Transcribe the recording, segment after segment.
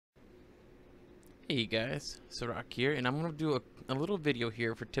Hey guys, Sirach here, and I'm going to do a little video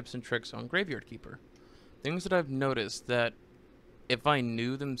here for tips and tricks on Graveyard Keeper. Things that I've noticed that, if I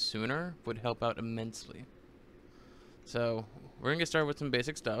knew them sooner, would help out immensely. So, we're going to get started with some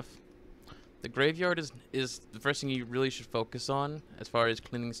basic stuff. The graveyard is the first thing you really should focus on as far as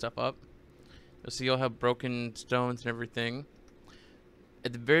cleaning stuff up. You'll see you'll have broken stones and everything.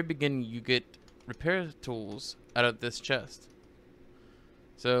 At the very beginning, you get repair tools out of this chest.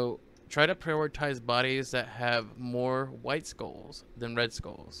 So, try to prioritize bodies that have more white skulls than red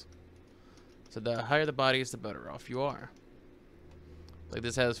skulls. So the higher the bodies, the better off you are. Like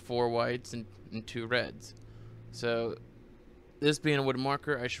this has 4 whites and 2 reds. So this being a wood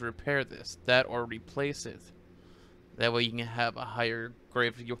marker, I should repair this. That or replace it. That way you can have a higher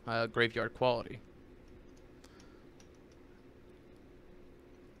graveyard quality.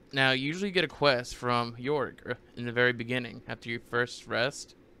 Now you usually get a quest from Yorick in the very beginning after you first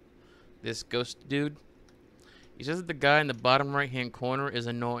rest. This ghost dude, he says that the guy in the bottom right hand corner is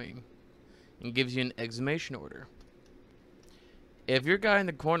annoying and gives you an exhumation order. If your guy in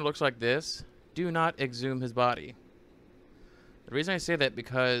the corner looks like this, do not exhume his body. The reason I say that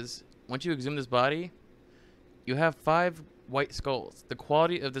because once you exhume this body, you have 5 white skulls. The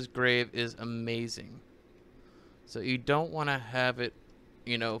quality of this grave is amazing. So you don't want to have it,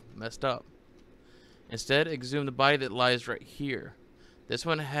 messed up. Instead, exhume the body that lies right here. This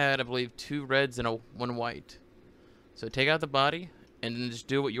one had, I believe, 2 reds and 1 white. So take out the body, and then just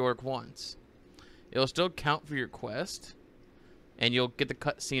do what Yorick wants. It'll still count for your quest, and you'll get the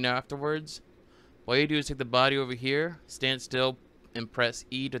cutscene afterwards. All you do is take the body over here, stand still, and press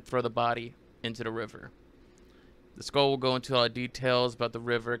E to throw the body into the river. The skull will go into a lot of details about the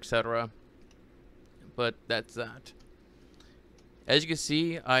river, etc. But that's that. As you can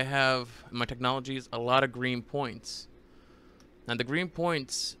see, I have, in my technologies, a lot of green points. Now the green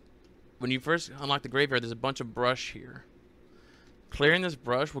points, when you first unlock the graveyard, there's a bunch of brush here. Clearing this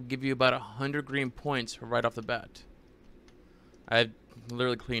brush will give you about 100 green points right off the bat. I've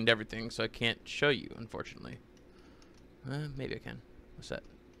literally cleaned everything, so I can't show you, unfortunately. Maybe I can. What's that?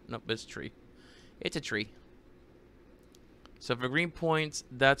 Nope, it's a tree. It's a tree. So for green points,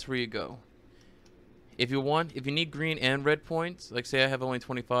 that's where you go. If you need green and red points, like say I have only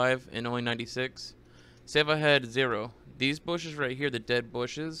 25 and only 96. Say if I had 0. These bushes right here, the dead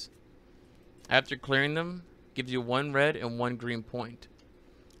bushes, after clearing them, gives you 1 red and 1 green point.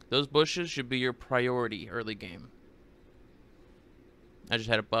 Those bushes should be your priority early game. I just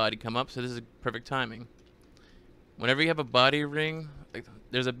had a body come up, so this is perfect timing. Whenever you have a body ring,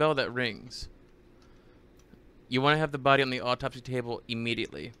 there's a bell that rings. You want to have the body on the autopsy table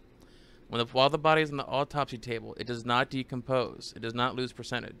immediately. While the body is on the autopsy table, it does not decompose. It does not lose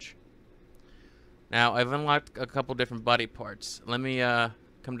percentage. Now, I've unlocked a couple different body parts. Let me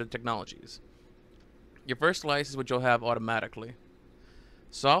come to the technologies. Your first slice is what you'll have automatically.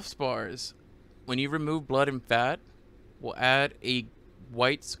 Soft spars, when you remove blood and fat, will add a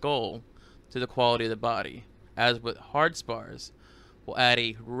white skull to the quality of the body. As with hard spars, will add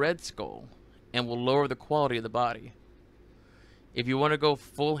a red skull and will lower the quality of the body. If you want to go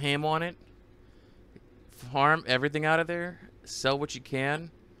full ham on it, farm everything out of there, sell what you can,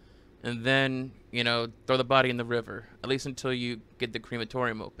 and then, throw the body in the river, at least until you get the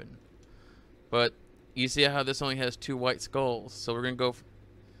crematorium open. But you see how this only has 2 white skulls, so we're going to go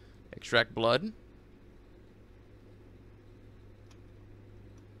extract blood.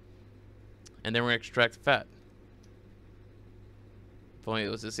 And then we're going to extract fat. If only it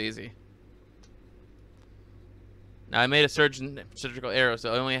was this easy. Now I made a surgical arrow,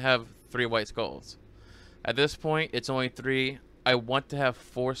 so I only have 3 white skulls. At this point, it's only 3. I want to have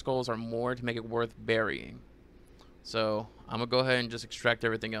 4 skulls or more to make it worth burying. So I'm going to go ahead and just extract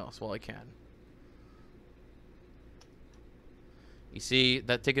everything else while I can. You see,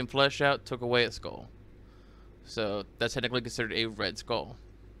 that taking flesh out took away a skull. So that's technically considered a red skull.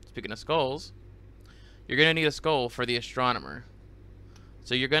 Speaking of skulls, you're going to need a skull for the astronomer.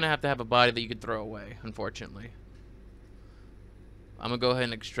 So you're going to have a body that you can throw away, unfortunately. I'm going to go ahead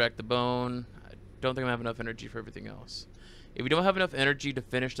and extract the bone. I don't think I have enough energy for everything else. If you don't have enough energy to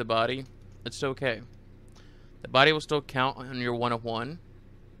finish the body, it's okay. The body will still count on your 1 of 1.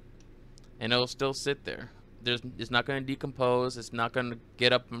 And it'll still sit there. It's not going to decompose. It's not going to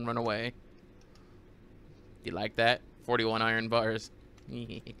get up and run away. You like that? 41 iron bars.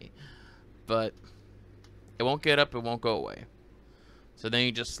 But it won't get up. It won't go away. So then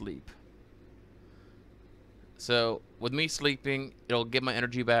you just sleep. So with me sleeping, it'll get my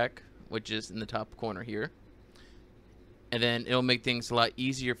energy back, which is in the top corner here. And then it'll make things a lot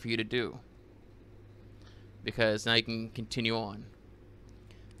easier for you to do, because now you can continue on.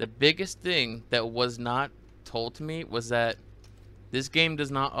 The biggest thing that was not told to me was that this game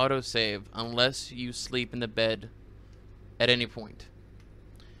does not autosave unless you sleep in the bed at any point.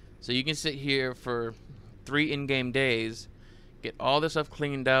 So you can sit here for 3 in-game days, get all this stuff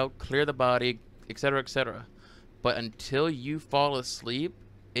cleaned out, clear the body, etc., etc. But until you fall asleep,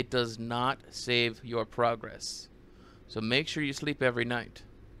 it does not save your progress. So make sure you sleep every night.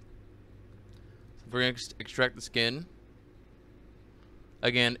 So we're going to extract the skin.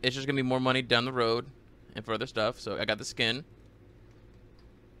 Again, it's just going to be more money down the road and for other stuff. So I got the skin.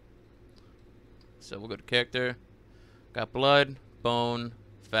 So we'll go to character. Got blood, bone,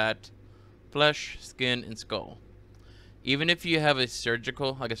 fat, flesh, skin, and skull. Even if you have a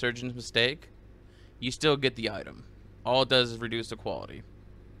surgical, like a surgeon's mistake, you still get the item. All it does is reduce the quality.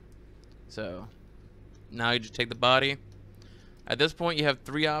 So now you just take the body. At this point, you have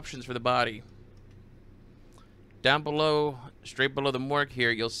 3 options for the body. Down below, straight below the morgue here,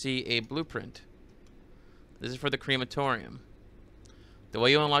 you'll see a blueprint. This is for the crematorium. The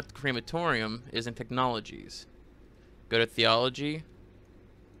way you unlock the crematorium is in technologies. Go to theology,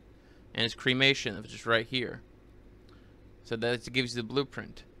 and it's cremation, which is right here. So that gives you the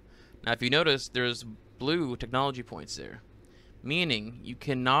blueprint. Now if you notice, there's blue technology points there, meaning you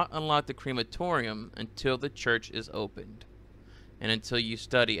cannot unlock the crematorium until the church is opened and until you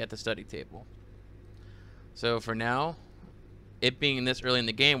study at the study table. So for now, it being this early in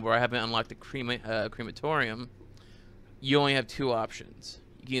the game where I haven't unlocked the crematorium, you only have 2 options.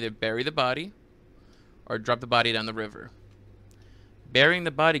 You can either bury the body or drop the body down the river. Burying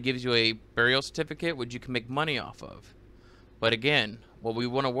the body gives you a burial certificate which you can make money off of. But again, what we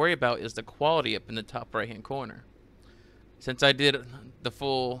want to worry about is the quality up in the top right hand corner. Since I did the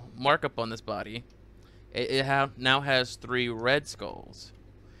full markup on this body, it now has 3 red skulls,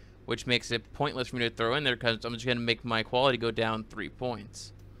 which makes it pointless for me to throw in there because I'm just going to make my quality go down 3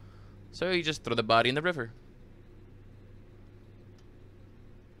 points. So you just throw the body in the river.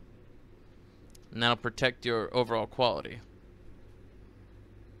 And that'll protect your overall quality.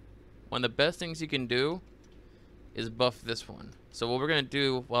 One of the best things you can do is buff this one. So what we're going to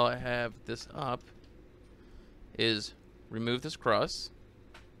do while I have this up is remove this cross.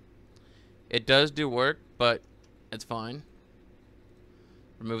 It does do work, but it's fine.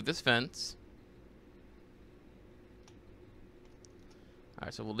 Remove this fence.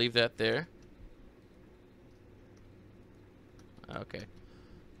 Alright, so we'll leave that there. Okay.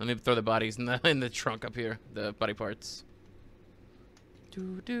 Let me throw the bodies in the trunk up here, the body parts.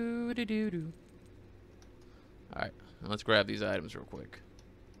 Do do do do do. All right, let's grab these items real quick.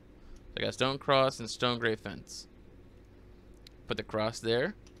 So I got stone cross and stone gray fence. Put the cross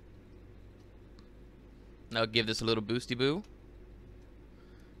there. Now give this a little boosty boo,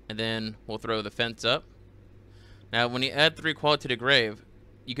 and then we'll throw the fence up. Now, when you add 3 quality to the grave,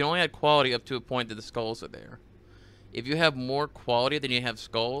 you can only add quality up to a point that the skulls are there. If you have more quality than you have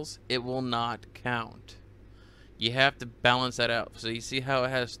skulls, it will not count. You have to balance that out. So you see how it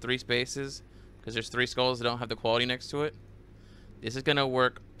has 3 spaces? Because there's 3 skulls that don't have the quality next to it. This is going to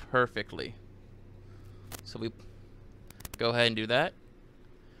work perfectly. So we go ahead and do that.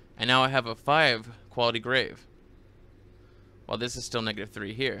 And now I have a 5 quality grave. While this is still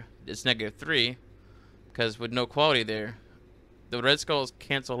 -3 here. It's -3 because with no quality there, the red skulls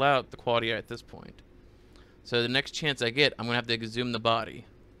cancel out the quality at this point. So the next chance I get, I'm going to have to exhume the body.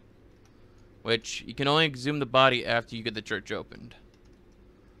 Which, you can only exhume the body after you get the church opened.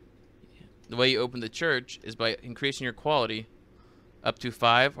 The way you open the church is by increasing your quality up to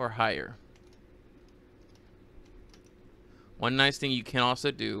 5 or higher. One nice thing you can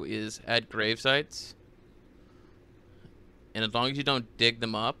also do is add grave sites. And as long as you don't dig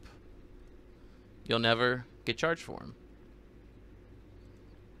them up, you'll never get charged for them.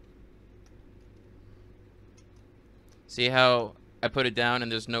 See how I put it down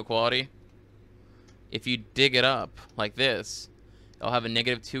and there's no quality? If you dig it up like this, it'll have a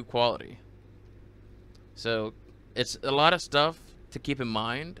 -2 quality. So it's a lot of stuff to keep in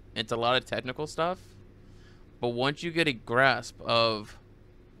mind. It's a lot of technical stuff. But once you get a grasp of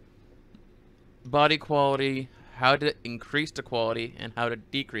body quality, how to increase the quality and how to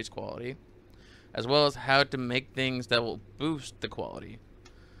decrease quality, as well as how to make things that will boost the quality,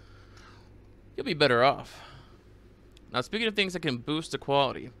 you'll be better off. Now, speaking of things that can boost the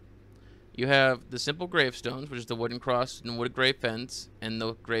quality, you have the simple gravestones, which is the wooden cross and wood grave fence, and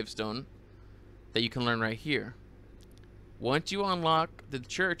the gravestone that you can learn right here. Once you unlock the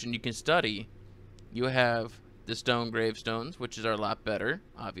church and you can study, you have the stone gravestones, which are a lot better,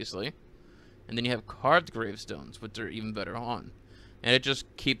 obviously. And then you have carved gravestones, which are even better on. And it just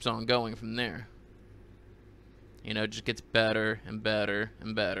keeps on going from there. You know, it just gets better and better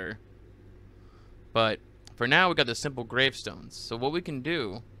and better. But for now, we got the simple gravestones. So what we can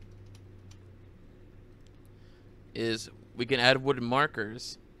do is we can add wooden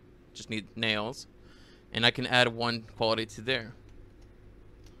markers. Just need nails. And I can add 1 quality to there.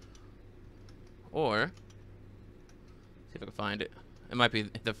 Or, see if I can find it. It might be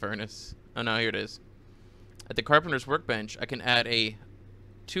the furnace. Oh no, here it is. At the carpenter's workbench, I can add a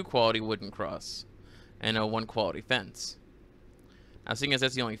 2 quality wooden cross and a 1 quality fence. Now, seeing as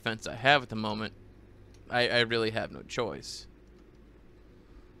that's the only fence I have at the moment, I really have no choice.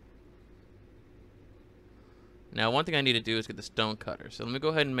 Now, one thing I need to do is get the stone cutter. So let me go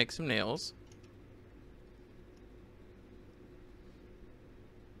ahead and make some nails.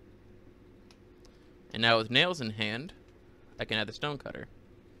 And now with nails in hand, I can add the stone cutter.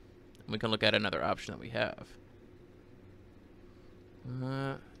 And we can look at another option that we have.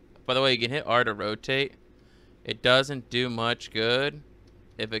 By the way, you can hit R to rotate. It doesn't do much good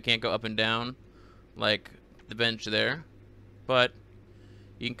if it can't go up and down like the bench there. But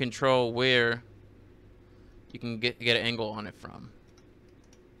you can control where you can get an angle on it from.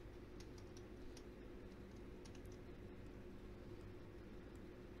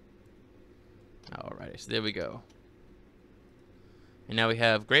 Alright, so there we go. And now we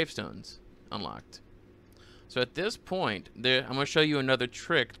have gravestones unlocked. So at this point, I'm going to show you another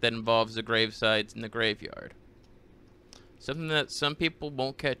trick that involves the gravesites in the graveyard. Something that some people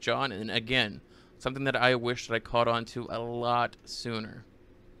won't catch on, and again, something that I wish that I caught on to a lot sooner.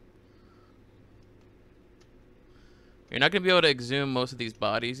 You're not going to be able to exhume most of these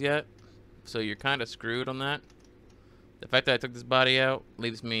bodies yet, so you're kind of screwed on that. The fact that I took this body out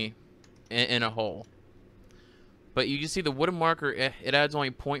leaves me in a hole. But you just see the wooden marker, it adds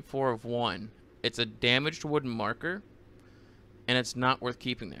only 0.4 of 1. It's a damaged wooden marker, and it's not worth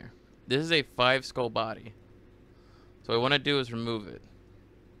keeping there. This is a 5 skull body. So what I want to do is remove it.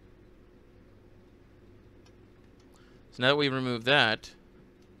 So now that we remove that,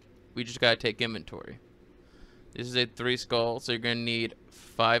 we just got to take inventory. This is a 3 skull, so you're going to need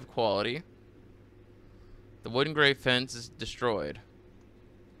 5 quality. The wooden grave fence is destroyed.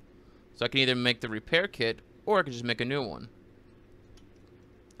 So I can either make the repair kit, or I can just make a new one.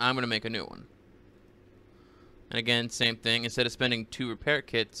 I'm going to make a new one. And again, same thing. Instead of spending 2 repair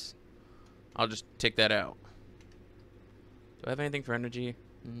kits, I'll just take that out. Do I have anything for energy?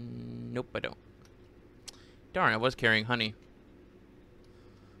 Nope, I don't. Darn, I was carrying honey.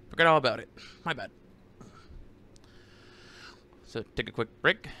 Forgot all about it. My bad. So take a quick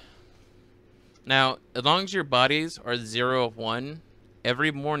break. Now, as long as your bodies are 0 of 1,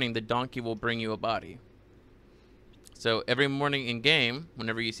 every morning the donkey will bring you a body. So every morning in game,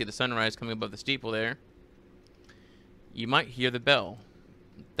 whenever you see the sunrise coming above the steeple there, you might hear the bell.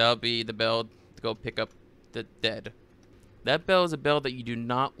 That'll be the bell to go pick up the dead. That bell is a bell that you do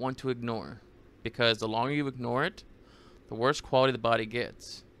not want to ignore, because the longer you ignore it, the worse quality the body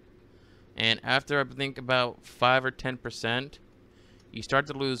gets. And after I think about 5 or 10%, you start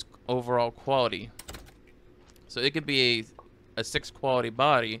to lose overall quality. So it could be a 6 quality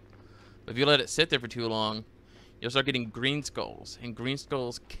body, but if you let it sit there for too long, you'll start getting green skulls, and green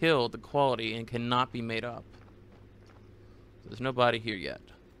skulls kill the quality and cannot be made up. So there's no body here yet.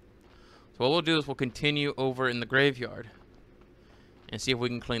 So what we'll do is we'll continue over in the graveyard and see if we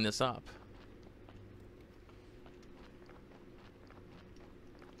can clean this up.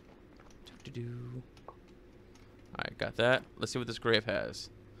 Alright, got that. Let's see what this grave has.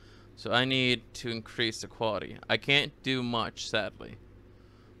 So I need to increase the quality. I can't do much, sadly,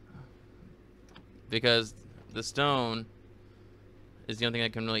 because the stone is the only thing I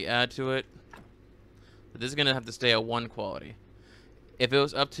can really add to it. But this is going to have to stay at 1 quality. If it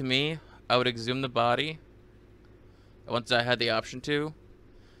was up to me, I would exhume the body once I had the option to,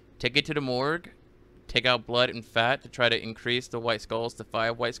 take it to the morgue, take out blood and fat to try to increase the white skulls to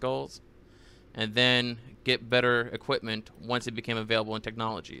 5 white skulls, and then get better equipment once it became available in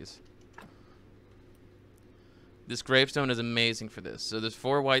technologies. This gravestone is amazing for this. So there's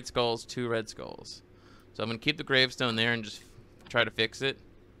 4 white skulls, 2 red skulls. So I'm going to keep the gravestone there and just try to fix it.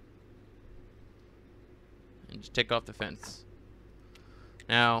 And just take off the fence.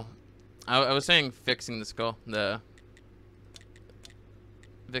 Now, I was saying fixing the skull,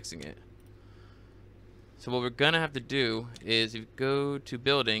 fixing it. So what we're going to have to do is, if you go to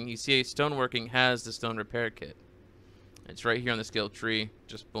building, you see stoneworking has the stone repair kit. It's right here on the skill tree.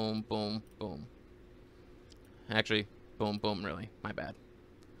 Just boom, boom, boom. Actually, boom, boom, really. My bad.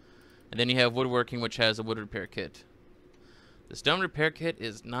 And then you have woodworking, which has a wood repair kit. The stone repair kit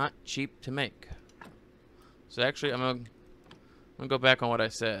is not cheap to make. So actually, I'm gonna go back on what I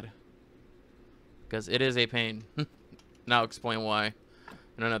said. because it is a pain. And I'll explain why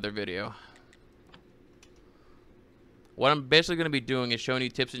in another video. What I'm basically going to be doing is showing you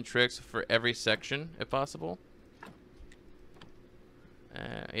tips and tricks for every section, if possible.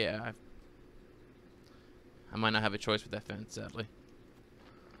 Yeah, I might not have a choice with that fence, sadly.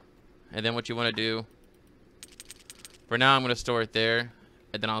 And then what you want to do, for now I'm going to store it there,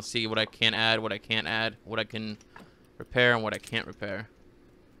 and then I'll see what I can add, what I can't add, what I can repair, and what I can't repair.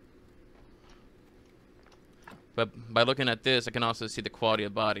 But by looking at this, I can also see the quality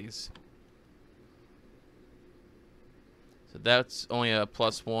of bodies. So that's only a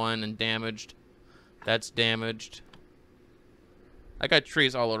 +1 and damaged. That's damaged. I got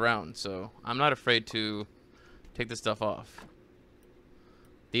trees all around, so I'm not afraid to take this stuff off.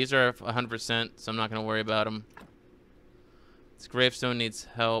 These are 100%, so I'm not going to worry about them. This gravestone needs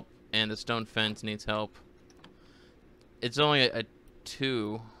help, and the stone fence needs help. It's only a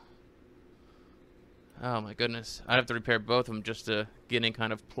 2. Oh my goodness. I'd have to repair both of them just to get any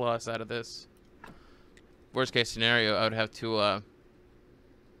kind of plus out of this. Worst case scenario, I would have to, I'd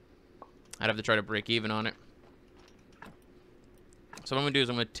have to try to break even on it. So what I'm going to do is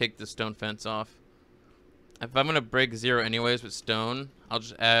I'm going to take the stone fence off. If I'm going to break 0 anyways with stone, I'll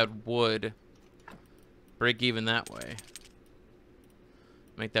just add wood. Break even that way.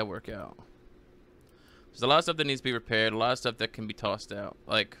 Make that work out. There's a lot of stuff that needs to be repaired, a lot of stuff that can be tossed out.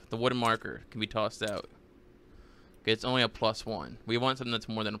 Like the wooden marker can be tossed out. Okay, it's only a +1. We want something that's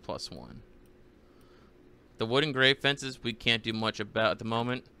more than a +1. The wooden grave fences we can't do much about at the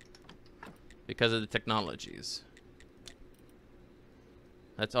moment because of the technologies.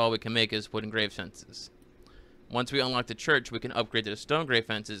 That's all we can make is wooden grave fences. Once we unlock the church, we can upgrade to the stone grave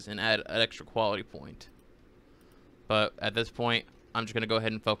fences and add an extra quality point. But at this point, I'm just going to go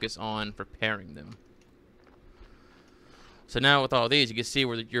ahead and focus on repairing them. So now with all these, you can see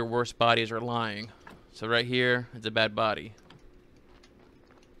where your worst bodies are lying. So right here, it's a bad body.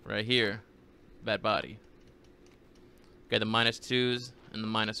 Right here, bad body. Okay, the -2s and the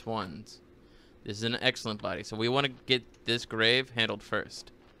 -1s. This is an excellent body. So we want to get this grave handled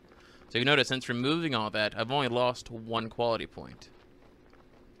first. So you notice, since removing all that, I've only lost 1 quality point.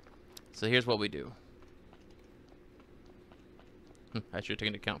 So here's what we do. I should have taken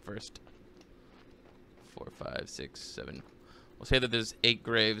into account first. 4, 5, 6, 7. We'll say that there's 8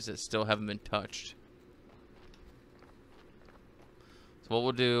 graves that still haven't been touched. So what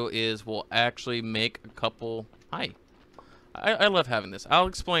we'll do is we'll actually make a couple... Hi. I love having this. I'll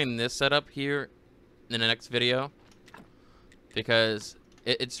explain this setup here in the next video. Because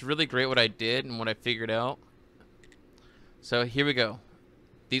it's really great what I did and what I figured out. So here we go.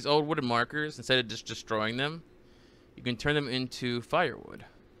 These old wooden markers, instead of just destroying them, you can turn them into firewood.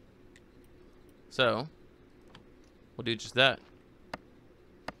 So we'll do just that.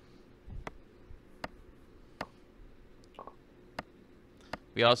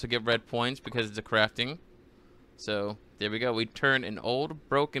 We also get red points because it's a crafting. So there we go. We turned an old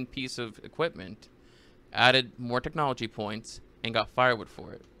broken piece of equipment, added more technology points, and got firewood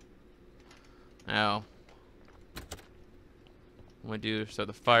for it. Now I'm going to do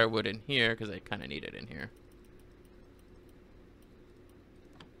the firewood in here because I kind of need it in here.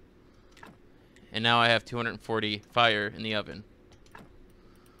 And now I have 240 fire in the oven.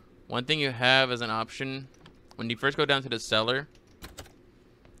 One thing you have as an option, when you first go down to the cellar,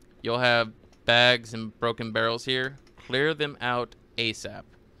 you'll have bags and broken barrels here. Clear them out ASAP.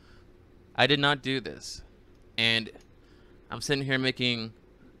 I did not do this. And I'm sitting here making,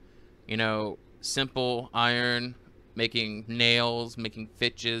 you know, simple iron, making nails, making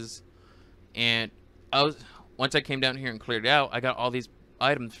fitches. And once I came down here and cleared it out, I got all these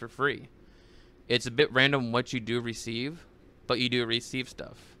items for free. It's a bit random what you do receive, but you do receive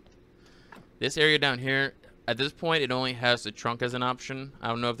stuff. This area down here, at this point, it only has the trunk as an option. I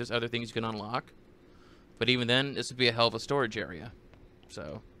don't know if there's other things you can unlock. But even then, this would be a hell of a storage area.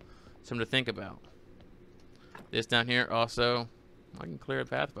 So, something to think about. This down here also, I can clear a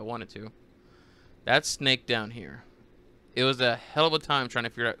path if I wanted to. That snake down here. It was a hell of a time trying to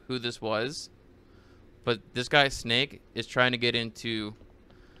figure out who this was. But this guy's snake is trying to get into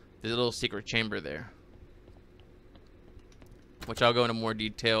the little secret chamber there, which I'll go into more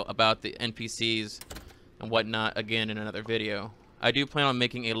detail about the NPCs and whatnot again in another video. I do plan on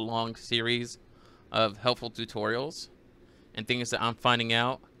making a long series of helpful tutorials and things that I'm finding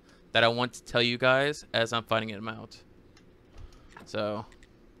out that I want to tell you guys as I'm finding them out. So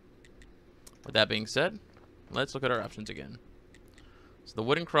with that being said, let's look at our options again. So the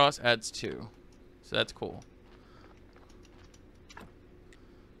wooden cross adds 2, so that's cool.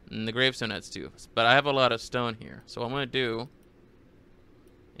 And the gravestone adds 2. But I have a lot of stone here. So what I'm going to do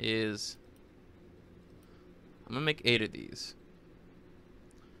is I'm gonna make 8 of these.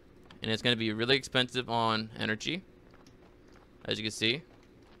 And it's gonna be really expensive on energy, as you can see.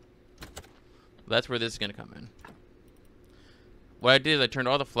 That's where this is gonna come in. What I did is I turned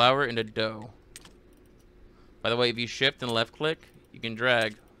all the flour into dough. By the way, if you shift and left click, you can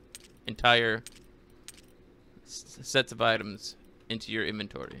drag entire sets of items into your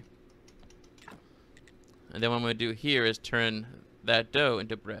inventory. And then what I'm going to do here is turn that dough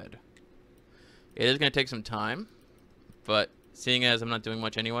into bread. It is going to take some time, but seeing as I'm not doing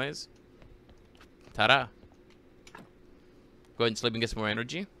much anyways, ta-da! Go ahead and sleep and get some more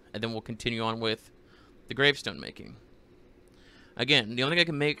energy, and then we'll continue on with the gravestone making. Again, the only thing I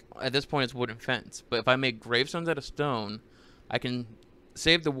can make at this point is wooden fence, but if I make gravestones out of stone, I can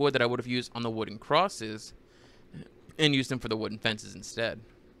save the wood that I would have used on the wooden crosses and use them for the wooden fences instead.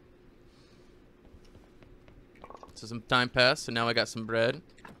 So some time passed, so now I got some bread.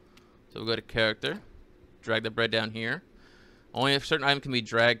 So we'll go to character, drag the bread down here. Only if certain items can be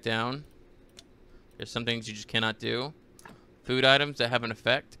dragged down. There's some things you just cannot do. Food items that have an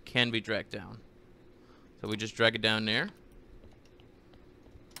effect can be dragged down. So we just drag it down there.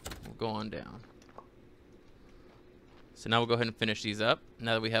 We'll go on down. So now we'll go ahead and finish these up,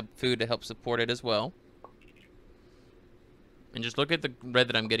 now that we have food to help support it as well. And just look at the bread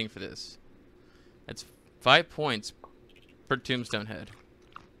that I'm getting for this. That's 5 points per tombstone head.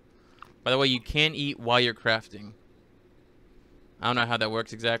 By the way, you can eat while you're crafting. I don't know how that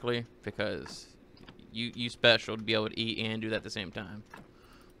works exactly, because you special to be able to eat and do that at the same time.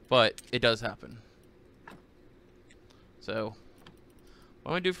 But it does happen. So what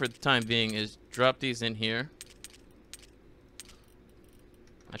I'm going to do for the time being is drop these in here.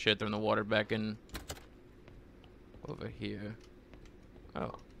 I should have thrown the water back in over here.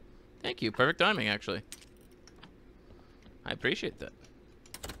 Oh, thank you. Perfect timing, actually. I appreciate that.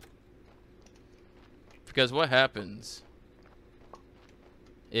 Because what happens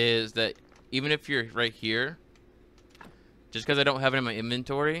is that even if you're right here, just because I don't have it in my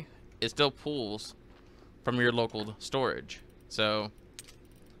inventory, it still pulls from your local storage. So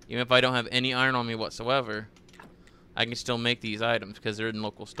even if I don't have any iron on me whatsoever, I can still make these items because they're in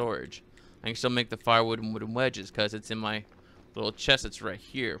local storage. I can still make the firewood and wooden wedges because it's in my little chest that's right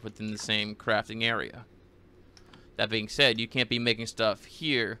here within the same crafting area. That being said, you can't be making stuff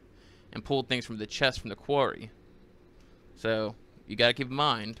here and pull things from the chest from the quarry. So you got to keep in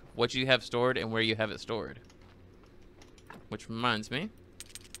mind what you have stored and where you have it stored. Which reminds me,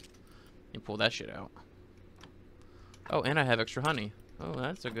 you pull that shit out. Oh, and I have extra honey. Oh,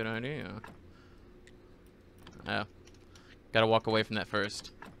 that's a good idea. Gotta walk away from that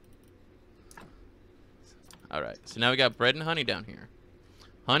first. Alright, so now we got bread and honey down here.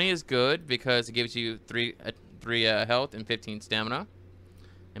 Honey is good because it gives you 3 health and 15 stamina.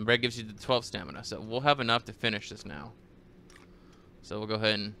 And bread gives you the 12 stamina. So we'll have enough to finish this now. So we'll go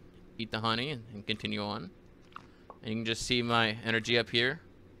ahead and eat the honey and continue on. And you can just see my energy up here.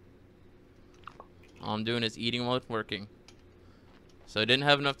 All I'm doing is eating while it's working. So I didn't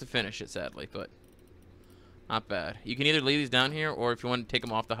have enough to finish it, sadly, but not bad. You can either leave these down here, or if you want to take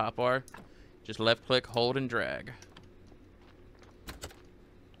them off the hotbar, just left click, hold, and drag.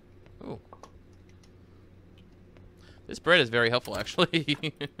 Ooh. This bread is very helpful, actually.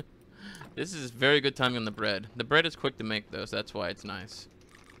 This is very good timing on the bread. The bread is quick to make, though, so that's why it's nice.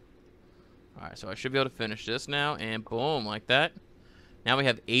 Alright, so I should be able to finish this now, and boom, like that. Now we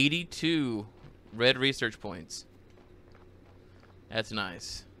have 82 red research points. That's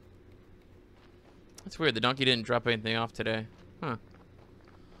nice. That's weird. The donkey didn't drop anything off today. Huh.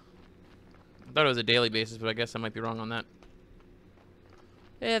 I thought it was a daily basis, but I guess I might be wrong on that.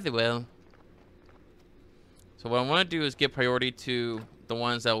 Yeah, they will. So what I want to do is give priority to the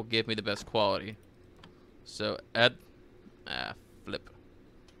ones that will give me the best quality. So add... flip.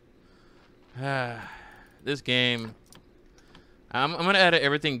 This game... I'm going to add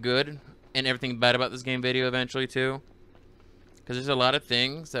everything good and everything bad about this game video eventually, too. Because there's a lot of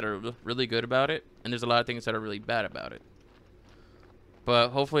things that are really good about it, and there's a lot of things that are really bad about it. But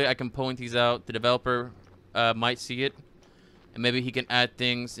hopefully I can point these out. The developer might see it, and maybe he can add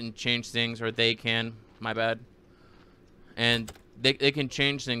things and change things, or they can. My bad. And they can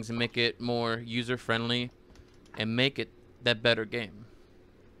change things and make it more user-friendly and make it that better game.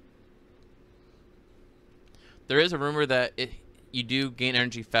 There is a rumor that you do gain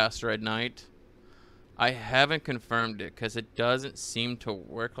energy faster at night. I haven't confirmed it because it doesn't seem to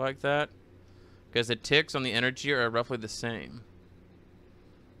work like that. Because the ticks on the energy are roughly the same.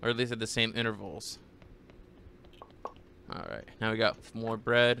 Or at least at the same intervals. Alright, now we got more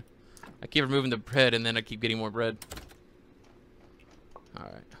bread. I keep removing the bread and then I keep getting more bread.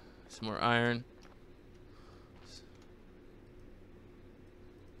 Alright, some more iron.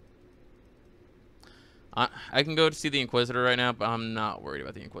 I can go to see the Inquisitor right now, but I'm not worried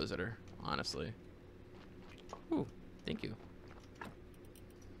about the Inquisitor, honestly. Ooh, thank you.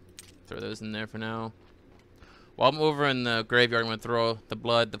 Throw those in there for now. While I'm over in the graveyard, I'm going to throw the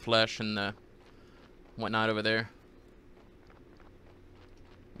blood, the flesh, and the whatnot over there.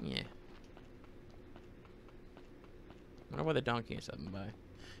 Yeah. I wonder why the donkey ain't stopping by.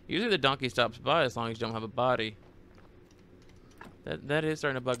 Usually the donkey stops by as long as you don't have a body. That is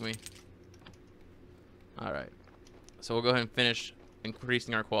starting to bug me. Alright. So we'll go ahead and finish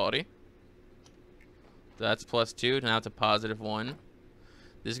increasing our quality. So that's +2. Now it's a +1.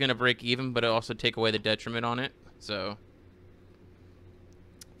 This is going to break even, but it'll also take away the detriment on it. So,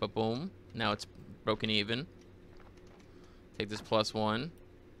 but boom. Now it's broken even. Take this +1.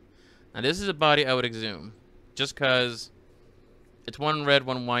 Now this is a body I would exhume. Just because it's one red,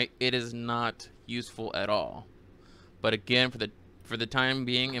 one white. It is not useful at all. But again, for the time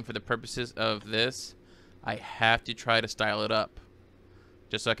being and for the purposes of this, I have to try to style it up.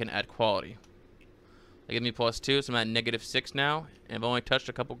 Just so I can add quality. They give me +2, so I'm at -6 now. And I've only touched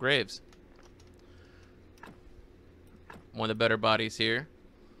a couple graves. One of the better bodies here.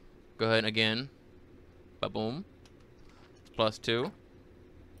 Go ahead and again. Ba-boom. It's +2.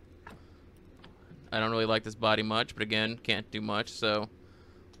 I don't really like this body much, but again, can't do much, so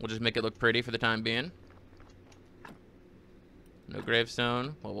we'll just make it look pretty for the time being. No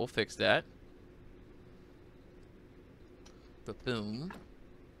gravestone. Well, we'll fix that. Ba-boom.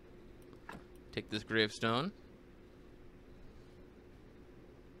 Take this gravestone.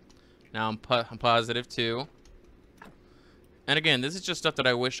 Now I'm +2. And again, this is just stuff that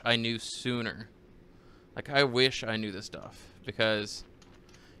I wish I knew sooner. Like, I wish I knew this stuff. Because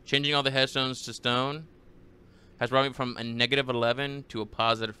changing all the headstones to stone has brought me from a -11 to a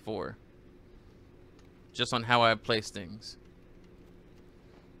 +4. Just on how I place things.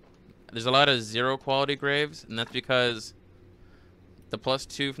 There's a lot of 0 quality graves, and that's because the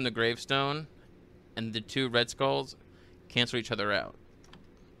 +2 from the gravestone and the 2 red skulls cancel each other out.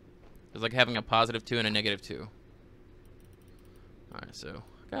 It's like having a +2 and a -2. Alright, so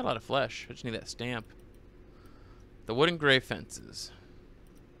got a lot of flesh. I just need that stamp. The wooden grave fences.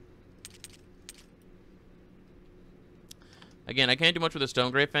 Again, I can't do much with the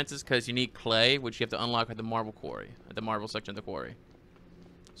stone grave fences because you need clay, which you have to unlock at the marble quarry, at the marble section of the quarry.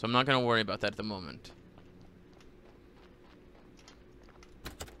 So I'm not going to worry about that at the moment.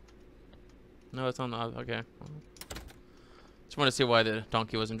 No, it's on the... Okay. Just want to see why the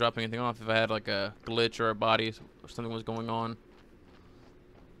donkey wasn't dropping anything off. If I had like a glitch or a body or something was going on.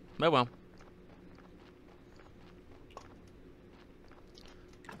 But well.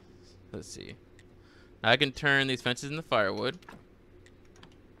 Let's see. I can turn these fences into firewood.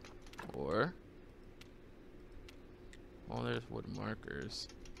 Or... well, there's wood markers.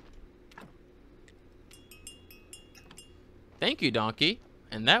 Thank you, donkey.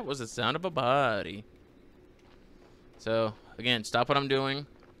 And that was the sound of a body. So, again, stop what I'm doing.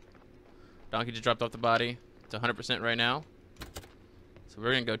 Donkey just dropped off the body. It's 100% right now. So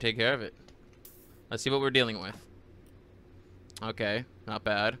we're going to go take care of it. Let's see what we're dealing with. Okay, not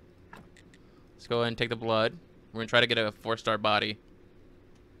bad. Let's go ahead and take the blood. We're going to try to get a 4-star body.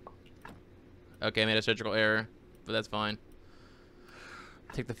 Okay, I made a surgical error, but that's fine.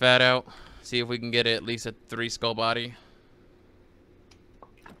 Take the fat out. See if we can get at least a 3-skull body.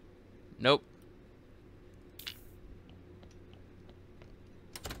 Nope.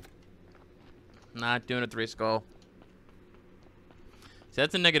 Not doing a 3-skull. See,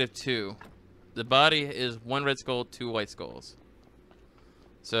 that's a -2. The body is 1 red skull, 2 white skulls.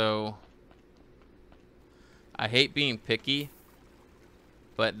 So, I hate being picky,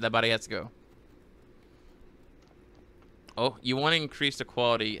 but the body has to go. Oh, you want to increase the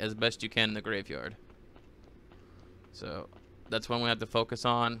quality as best you can in the graveyard. So, that's one we have to focus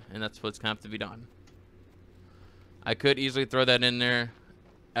on, and that's what's going to have to be done. I could easily throw that in there,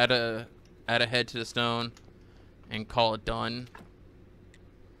 add a head to the stone, and call it done.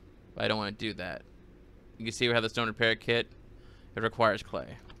 But I don't want to do that. You can see we have the stone repair kit. It requires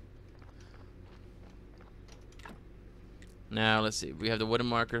clay. Now, let's see. We have the wooden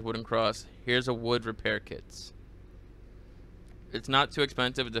markers, wooden cross. Here's a wood repair kits. It's not too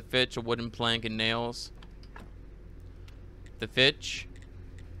expensive. It's a fitch, a wooden plank, and nails. The fitch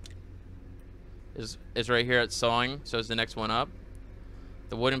is right here at sawing, so it's the next one up.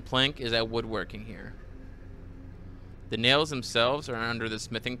 The wooden plank is at woodworking here. The nails themselves are under the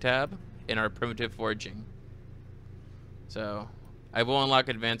smithing tab in our primitive forging. So I will unlock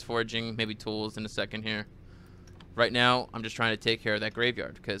advanced forging, maybe tools in a second here. Right now, I'm just trying to take care of that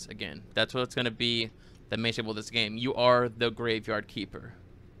graveyard because, again, that's what's going to be the main staple of this game. You are the graveyard keeper.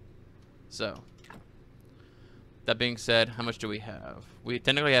 So, that being said, how much do we have? We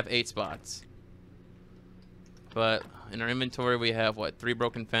technically have 8 spots. But in our inventory, we have, what, 3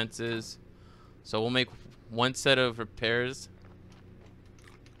 broken fences. So we'll make 1 set of repairs.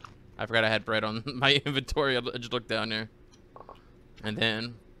 I forgot I had bread on my inventory. I just looked down there. And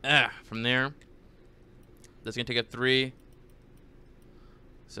then, from there, that's going to take up 3.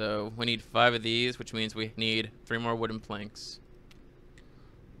 So we need 5 of these, which means we need 3 more wooden planks.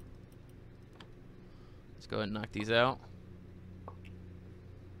 Let's go ahead and knock these out.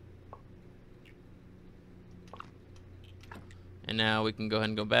 And now we can go ahead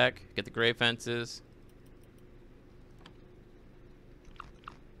and go back, get the gray fences.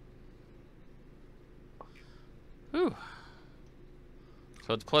 Whew.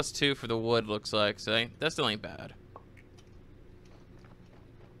 So it's +2 for the wood, looks like. So that still ain't bad.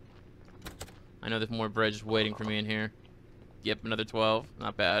 I know there's more bread just waiting for me in here. Yep, another 12.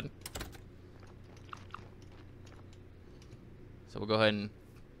 Not bad. So we'll go ahead and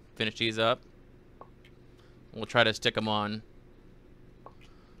finish these up. We'll try to stick them on.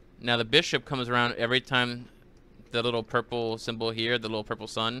 Now the bishop comes around every time the little purple symbol here, the little purple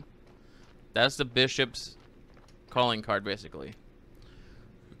sun. That's the bishop's calling card, basically.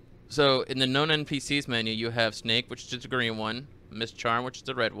 So in the known NPCs menu, you have Snake, which is the green one, Miss Charm, which is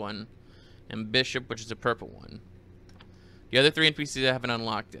the red one, and Bishop, which is the purple one. The other 3 NPCs I haven't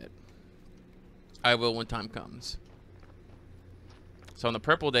unlocked yet. I will when time comes. So on the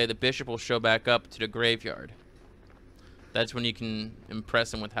purple day, the bishop will show back up to the graveyard. That's when you can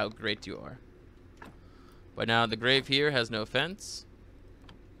impress him with how great you are. But now the grave here has no fence.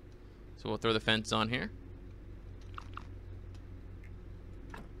 So we'll throw the fence on here.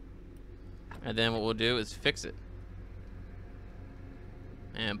 And then what we'll do is fix it.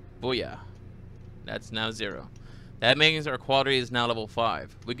 And booyah. That's now 0. That means our quality is now level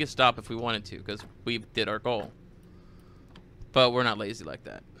 5. We could stop if we wanted to, because we did our goal. But we're not lazy like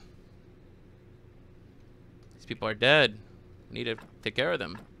that. These people are dead. We need to take care of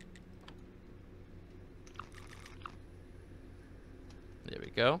them. There we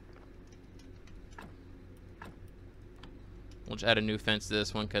go. We'll just add a new fence to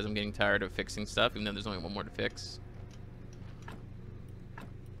this one because I'm getting tired of fixing stuff, even though there's only 1 more to fix.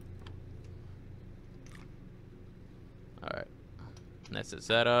 Alright. That's the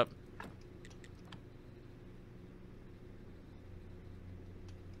setup.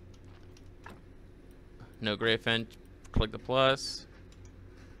 No gray fence. Click the plus.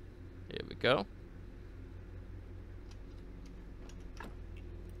 Here we go.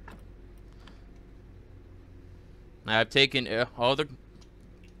 Now I've taken all the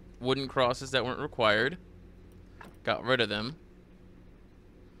wooden crosses that weren't required, got rid of them,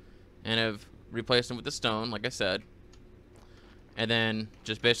 and have replaced them with the stone, like I said, and then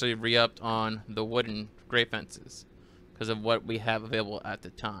just basically re-upped on the wooden gray fences because of what we have available at the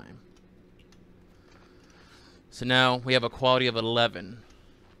time. So now we have a quality of 11.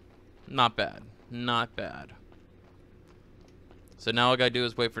 Not bad. Not bad. So now all I gotta do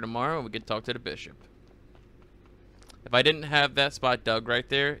is wait for tomorrow and we can talk to the bishop. If I didn't have that spot dug right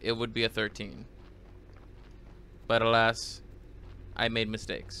there, it would be a 13. But alas, I made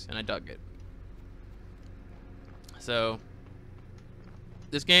mistakes and I dug it. So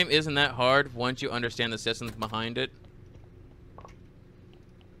this game isn't that hard once you understand the systems behind it.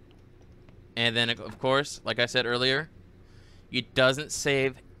 And then, of course, like I said earlier, it doesn't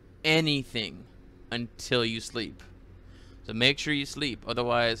save anything until you sleep. So make sure you sleep.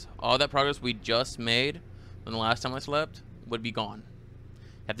 Otherwise, all that progress we just made from the last time I slept would be gone.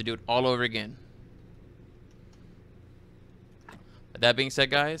 Have to do it all over again. But that being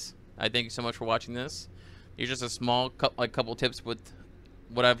said, guys, I thank you so much for watching this. Here's just a small couple tips with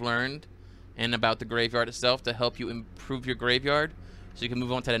what I've learned and about the graveyard itself to help you improve your graveyard so you can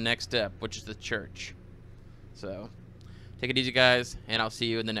move on to the next step, which is the church. So take it easy, guys, and I'll see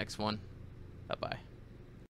you in the next one. Bye-bye.